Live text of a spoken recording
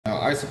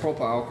Isopropyl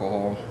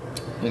alcohol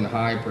in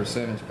high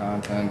percentage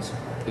contents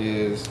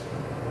is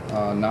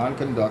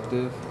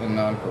non-conductive and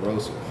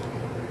non-corrosive.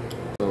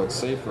 So it's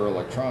safe for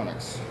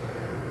electronics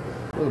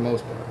for the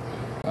most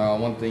part.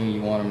 One thing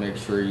you want to make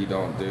sure you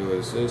don't do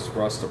is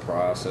rust the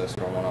process.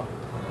 You don't want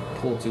to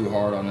pull too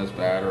hard on this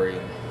battery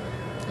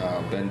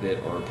and bend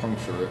it or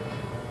puncture it.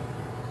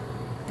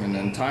 And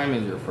then time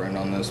is your friend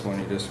on this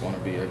one. You just want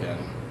to be, again,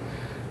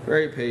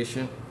 very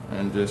patient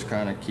and just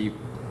kind of keep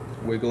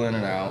wiggling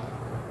it out.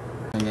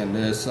 Again,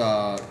 this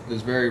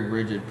very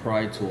rigid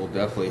pry tool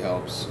definitely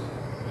helps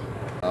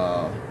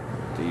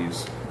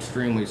these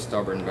extremely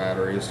stubborn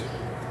batteries.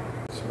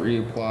 So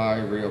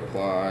reapply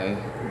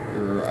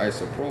your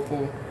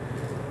isopropyl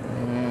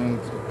and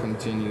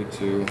continue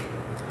to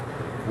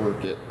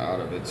work it out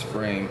of its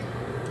frame.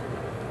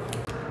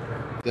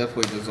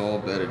 Definitely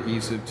dissolve that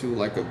adhesive too,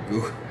 like a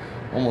goo,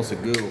 almost a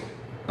goo.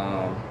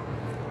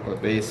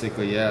 But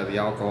basically, yeah, the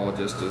alcohol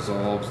just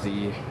dissolves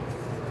the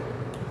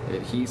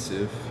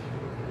adhesive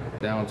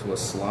down to a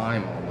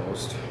slime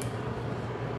almost.